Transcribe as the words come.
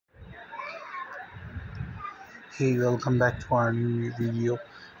Hey, welcome back to our new video.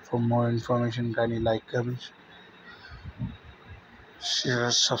 For more information, kindly like, comment,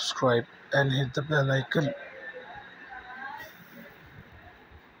 share, subscribe, and hit the bell icon.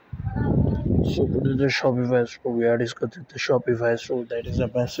 So, what is the Shopify store? We are discussing the Shopify store, that is a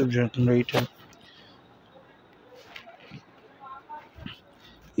massive generator.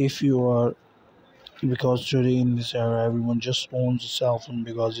 If you are, because today in this era, everyone just owns a cell phone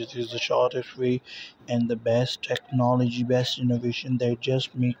because it is the shortest way and the best technology, best innovation that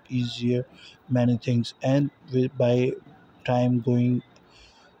just make easier many things. And by time going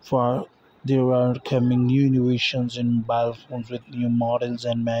for there are coming new innovations in mobile phones with new models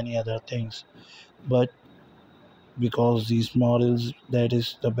and many other things. But because these models that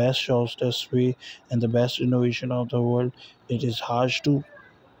is the best shortest way and the best innovation of the world, it is hard to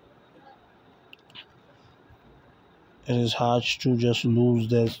just lose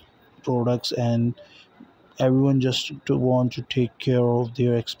their products, and everyone just to want to take care of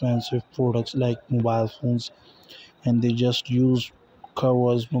their expensive products like mobile phones, and they just use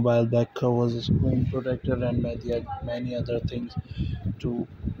covers, mobile back covers, screen protector, and many other things to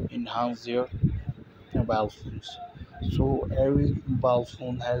enhance their mobile phones. So every mobile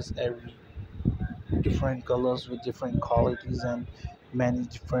phone has every different colors with different qualities and many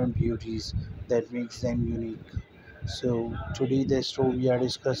different beauties that makes them unique. So today the story we are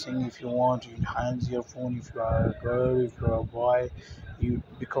discussing, if you want to enhance your phone, if you are a girl, if you are a boy, you,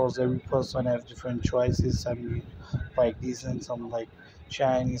 because every person has different choices. Some like this and some like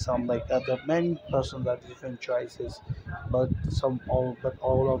shiny, some like other. Many persons have different choices, but all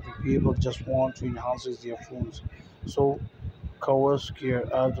of the people just want to enhance their phones. So covers care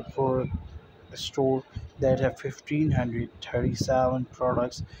are the product store that have 1537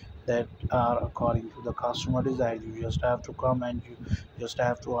 products that are according to the customer desire. You just have to come and you just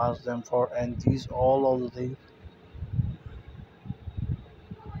have to ask them for, and these all of the things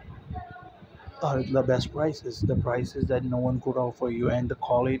are the best prices, the prices that no one could offer you, and the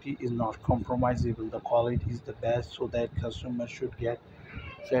quality is not compromisable. The quality is the best, so that customers should get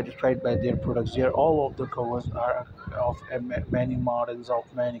satisfied by their products. Here all of the covers are of many models of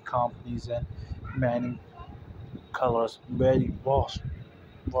many companies and many colors, very vast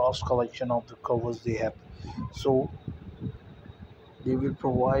collection of the covers they have. So they will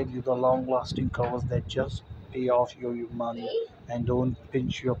provide you the long lasting covers that just pay off your money and don't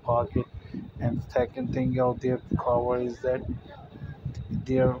pinch your pocket. And the second thing of their cover is that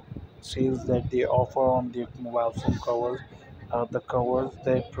their sales that they offer on their mobile phone covers are the covers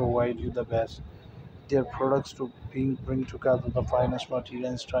that provide you the best. Their products to bring together the finest material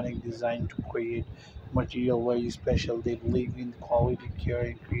and stunning design to create material very special. They believe in quality care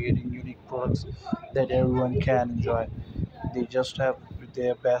and creating unique products that everyone can enjoy. They just have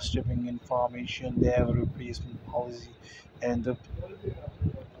their best shipping information. They have a replacement policy, and the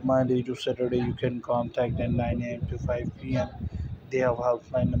Monday to Saturday you can contact at 9 a.m. to 5 p.m. They have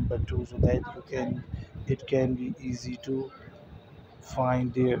helpline number too, so that you can it can be easy to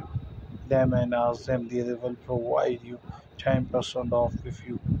find them and ask them. They will provide you 10% off if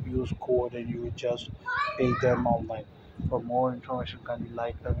you use code, and you will just pay them online. For more information, can you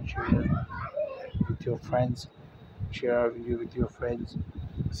like and share with your friends? Share our video with your friends.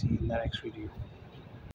 See you in the next video.